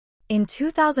In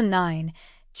 2009,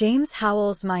 James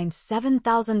Howells mined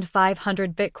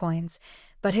 7,500 bitcoins,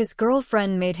 but his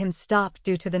girlfriend made him stop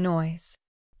due to the noise.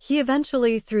 He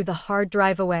eventually threw the hard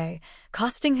drive away,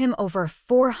 costing him over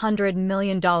 $400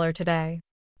 million today.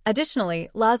 Additionally,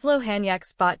 Laszlo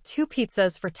Hanyecz bought 2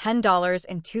 pizzas for $10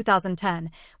 in 2010,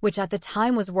 which at the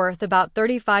time was worth about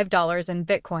 $35 in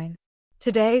Bitcoin.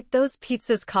 Today, those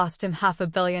pizzas cost him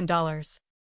 $500 million.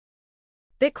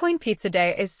 Bitcoin Pizza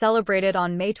Day is celebrated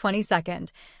on May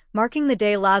 22nd, marking the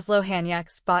day Laszlo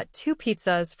Hanyecz bought 2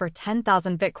 pizzas for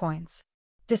 10,000 bitcoins.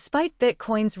 Despite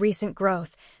Bitcoin's recent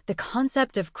growth, the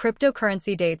concept of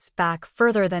cryptocurrency dates back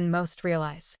further than most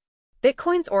realize.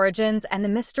 Bitcoin's origins and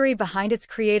the mystery behind its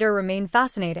creator remain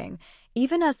fascinating,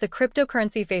 even as the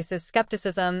cryptocurrency faces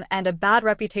skepticism and a bad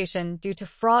reputation due to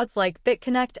frauds like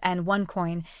BitConnect and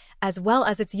OneCoin, as well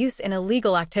as its use in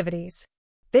illegal activities.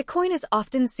 Bitcoin is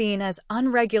often seen as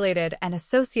unregulated and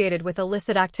associated with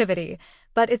illicit activity,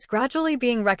 but it's gradually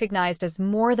being recognized as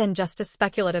more than just a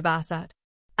speculative asset.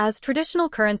 As traditional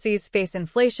currencies face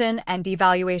inflation and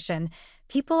devaluation,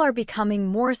 people are becoming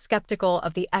more skeptical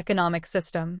of the economic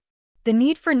system. The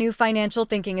need for new financial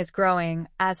thinking is growing,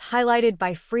 as highlighted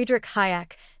by Friedrich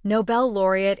Hayek, Nobel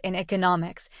laureate in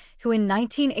economics, who in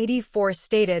 1984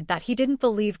 stated that he didn't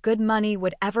believe good money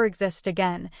would ever exist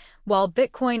again. While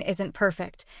Bitcoin isn't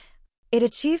perfect, it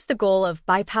achieves the goal of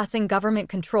bypassing government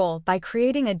control by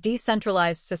creating a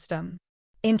decentralized system.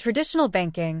 In traditional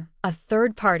banking, a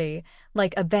third party,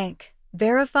 like a bank,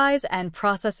 verifies and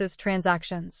processes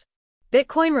transactions.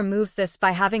 Bitcoin removes this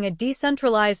by having a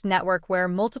decentralized network where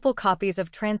multiple copies of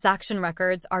transaction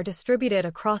records are distributed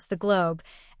across the globe,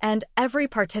 and every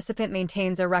participant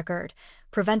maintains a record,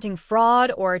 preventing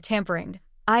fraud or tampering,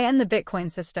 in the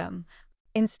Bitcoin system.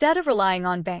 Instead of relying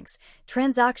on banks,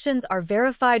 transactions are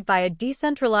verified by a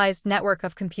decentralized network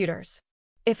of computers.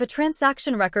 If a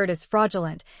transaction record is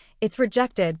fraudulent, it's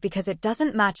rejected because it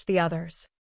doesn't match the others.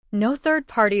 No third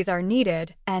parties are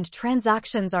needed, and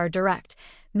transactions are direct,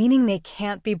 meaning they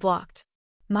can't be blocked.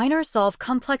 Miners solve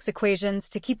complex equations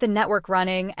to keep the network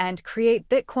running and create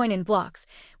Bitcoin in blocks,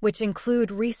 which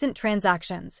include recent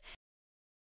transactions.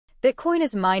 Bitcoin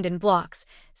is mined in blocks,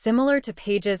 similar to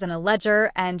pages in a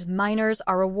ledger, and miners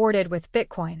are rewarded with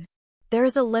Bitcoin. There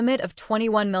is a limit of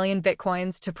 21 million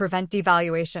Bitcoins to prevent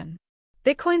devaluation.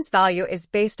 Bitcoin's value is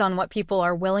based on what people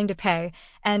are willing to pay,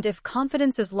 and if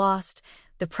confidence is lost,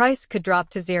 the price could drop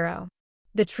to zero.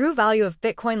 The true value of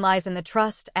Bitcoin lies in the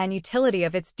trust and utility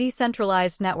of its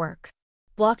decentralized network.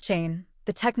 Blockchain,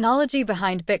 the technology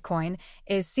behind Bitcoin,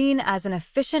 is seen as an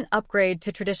efficient upgrade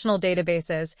to traditional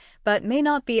databases, but may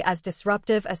not be as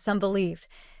disruptive as some believed.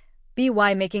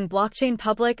 By making blockchain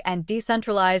public and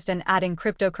decentralized and adding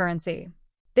cryptocurrency,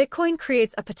 Bitcoin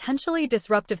creates a potentially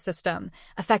disruptive system,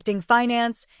 affecting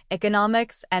finance,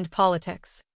 economics, and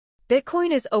politics.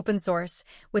 Bitcoin is open source,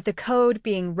 with the code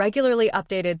being regularly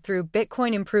updated through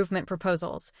Bitcoin Improvement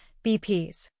Proposals,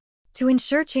 BPs. To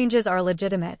ensure changes are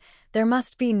legitimate, there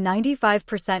must be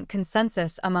 95%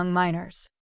 consensus among miners.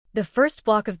 The first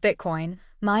block of Bitcoin,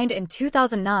 mined in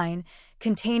 2009,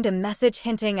 contained a message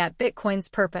hinting at Bitcoin's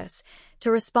purpose: to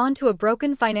respond to a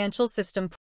broken financial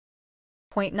system.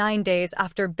 0.9 days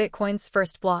after Bitcoin's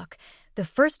first block, the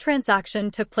first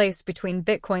transaction took place between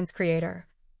Bitcoin's creator,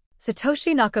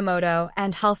 Satoshi Nakamoto,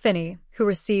 and Hal Finney, who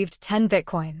received 10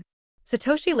 Bitcoin.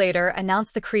 Satoshi later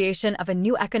announced the creation of a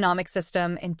new economic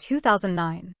system in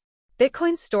 2009.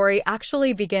 Bitcoin's story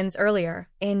actually begins earlier,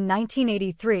 in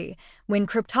 1983, when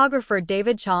cryptographer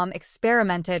David Chaum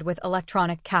experimented with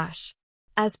electronic cash.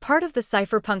 As part of the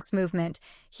cypherpunks movement,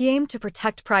 he aimed to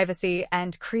protect privacy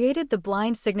and created the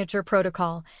blind signature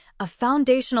protocol, a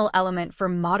foundational element for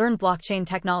modern blockchain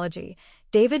technology.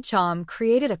 David Chaum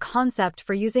created a concept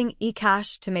for using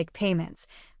eCash to make payments,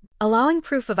 allowing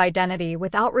proof of identity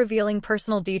without revealing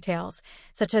personal details,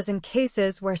 such as in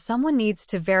cases where someone needs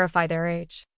to verify their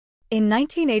age. In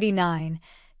 1989,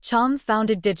 Chaum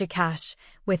founded DigiCash,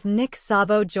 with Nick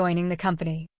Szabo joining the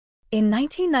company. In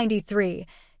 1993,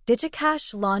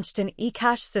 DigiCash launched an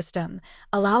eCash system,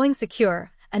 allowing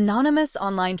secure, anonymous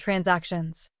online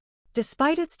transactions.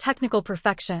 Despite its technical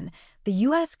perfection, the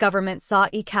U.S. government saw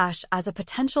eCash as a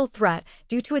potential threat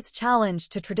due to its challenge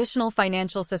to traditional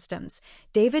financial systems.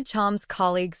 David Chaum's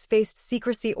colleagues faced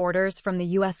secrecy orders from the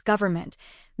U.S. government,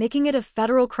 making it a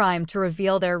federal crime to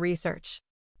reveal their research.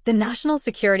 The National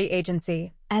Security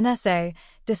Agency, NSA,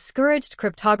 discouraged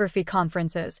cryptography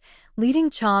conferences, leading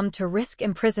Chaum to risk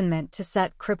imprisonment to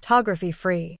set cryptography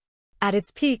free. At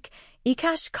its peak,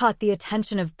 eCash caught the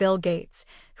attention of Bill Gates,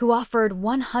 who offered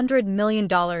 $100 million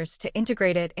to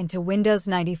integrate it into Windows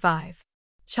 95.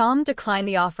 Chom declined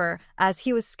the offer, as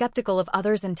he was skeptical of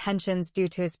others' intentions due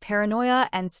to his paranoia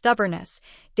and stubbornness.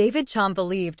 David Chom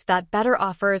believed that better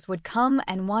offers would come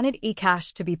and wanted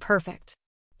eCash to be perfect.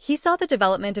 He saw the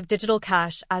development of digital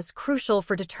cash as crucial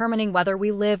for determining whether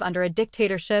we live under a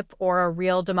dictatorship or a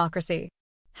real democracy.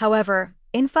 However,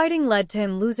 infighting led to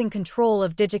him losing control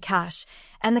of DigiCash,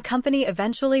 and the company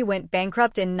eventually went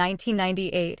bankrupt in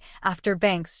 1998 after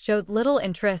banks showed little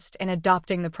interest in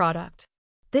adopting the product.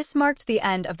 This marked the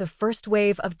end of the first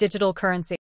wave of digital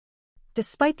currency.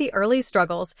 Despite the early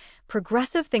struggles,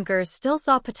 progressive thinkers still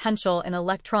saw potential in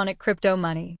electronic crypto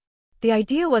money. The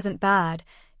idea wasn't bad,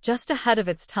 just ahead of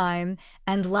its time,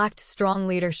 and lacked strong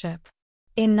leadership.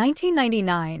 In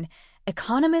 1999,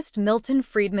 economist Milton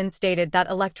Friedman stated that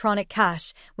electronic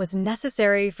cash was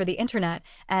necessary for the internet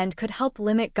and could help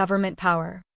limit government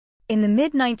power. In the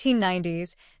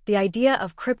mid-1990s, the idea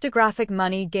of cryptographic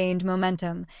money gained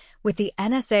momentum, with the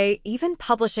NSA even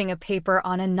publishing a paper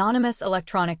on anonymous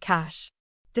electronic cash.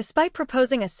 Despite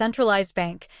proposing a centralized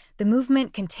bank, the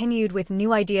movement continued with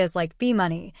new ideas like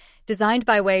B-Money, designed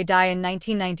by Wei Dai in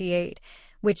 1998,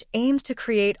 which aimed to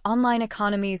create online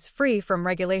economies free from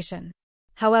regulation.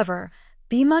 However,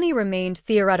 B-Money remained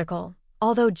theoretical,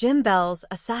 although Jim Bell's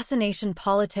assassination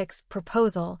politics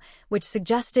proposal, which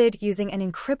suggested using an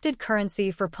encrypted currency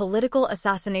for political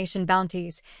assassination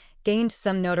bounties, gained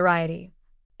some notoriety.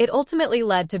 It ultimately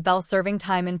led to Bell serving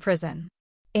time in prison.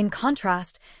 In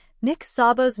contrast, Nick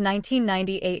Szabo's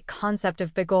 1998 concept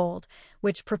of Bitgold,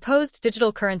 which proposed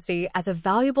digital currency as a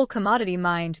valuable commodity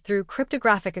mined through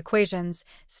cryptographic equations,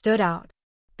 stood out.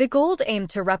 Bitgold aimed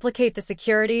to replicate the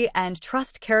security and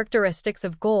trust characteristics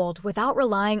of gold without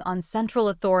relying on central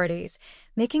authorities,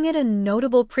 making it a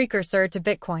notable precursor to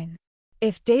Bitcoin.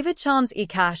 If David Chom's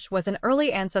eCash was an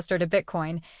early ancestor to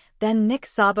Bitcoin, then Nick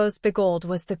Szabo's Bitgold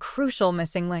was the crucial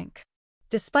missing link.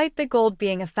 Despite Bitgold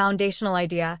being a foundational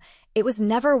idea, it was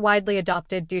never widely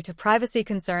adopted due to privacy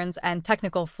concerns and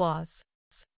technical flaws.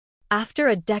 After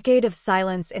a decade of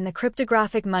silence in the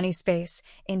cryptographic money space,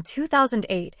 in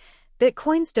 2008,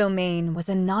 Bitcoin's domain was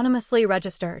anonymously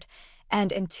registered,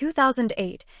 and in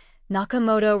 2008,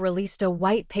 Nakamoto released a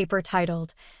white paper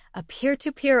titled A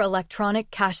Peer-to-Peer Electronic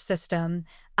Cash System,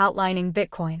 outlining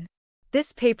Bitcoin.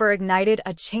 This paper ignited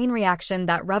a chain reaction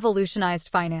that revolutionized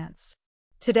finance.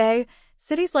 Today,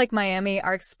 cities like Miami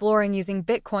are exploring using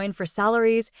Bitcoin for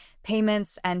salaries,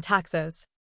 payments, and taxes.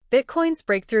 Bitcoin's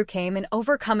breakthrough came in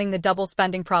overcoming the double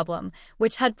spending problem,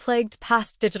 which had plagued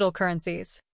past digital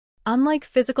currencies. Unlike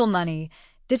physical money,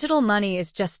 digital money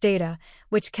is just data,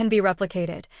 which can be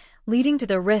replicated, leading to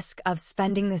the risk of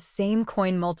spending the same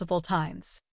coin multiple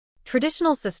times.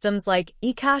 Traditional systems like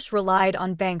eCash relied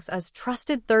on banks as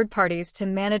trusted third parties to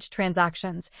manage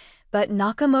transactions, but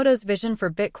Nakamoto's vision for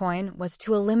Bitcoin was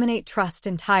to eliminate trust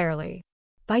entirely.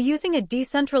 By using a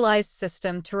decentralized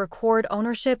system to record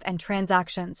ownership and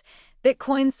transactions,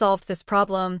 Bitcoin solved this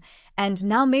problem, and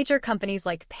now major companies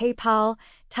like PayPal,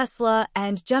 Tesla,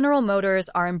 and General Motors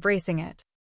are embracing it.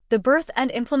 The birth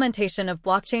and implementation of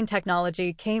blockchain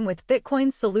technology came with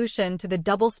Bitcoin's solution to the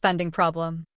double spending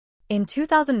problem. In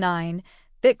 2009,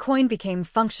 Bitcoin became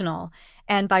functional,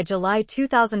 and by July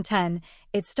 2010,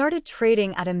 it started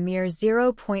trading at a mere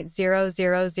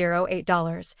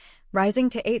 $0.0008, rising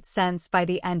to 8 cents by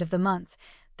the end of the month,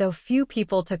 though few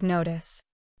people took notice.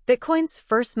 Bitcoin's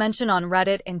first mention on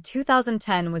Reddit in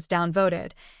 2010 was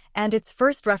downvoted, and its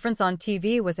first reference on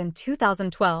TV was in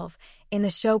 2012, in the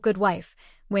show Good Wife,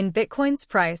 when Bitcoin's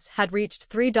price had reached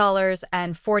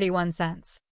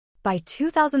 $3.41. By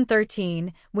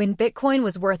 2013, when Bitcoin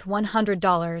was worth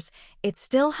 $100, it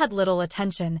still had little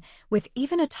attention, with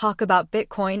even a talk about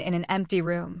Bitcoin in an empty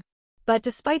room. But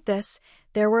despite this,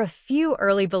 there were a few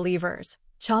early believers.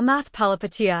 Chamath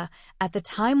Palihapitiya, at the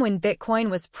time when Bitcoin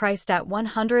was priced at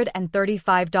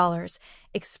 $135,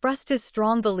 expressed his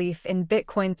strong belief in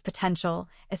Bitcoin's potential,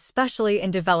 especially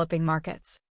in developing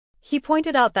markets. He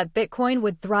pointed out that Bitcoin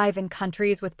would thrive in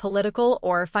countries with political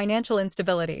or financial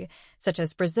instability, such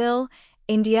as Brazil,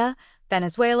 India,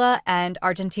 Venezuela, and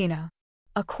Argentina.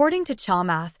 According to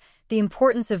Chamath, the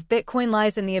importance of Bitcoin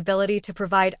lies in the ability to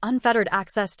provide unfettered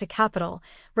access to capital,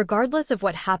 regardless of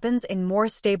what happens in more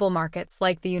stable markets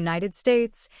like the United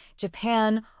States,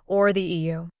 Japan, or the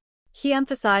EU. He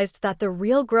emphasized that the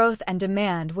real growth and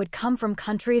demand would come from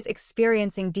countries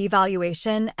experiencing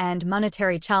devaluation and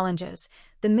monetary challenges.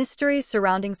 The mystery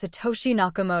surrounding Satoshi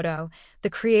Nakamoto, the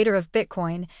creator of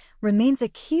Bitcoin, remains a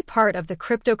key part of the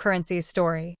cryptocurrency's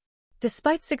story.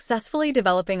 Despite successfully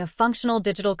developing a functional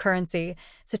digital currency,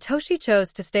 Satoshi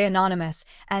chose to stay anonymous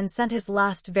and sent his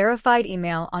last verified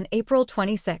email on April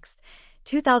 26,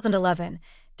 2011,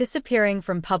 disappearing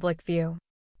from public view.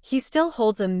 He still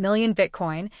holds 1 million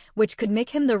Bitcoin, which could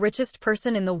make him the richest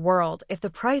person in the world if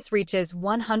the price reaches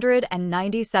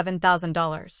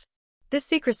 $197,000. This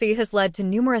secrecy has led to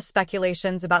numerous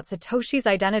speculations about Satoshi's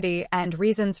identity and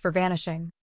reasons for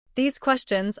vanishing. These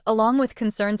questions, along with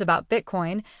concerns about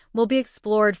Bitcoin, will be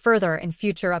explored further in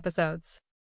future episodes.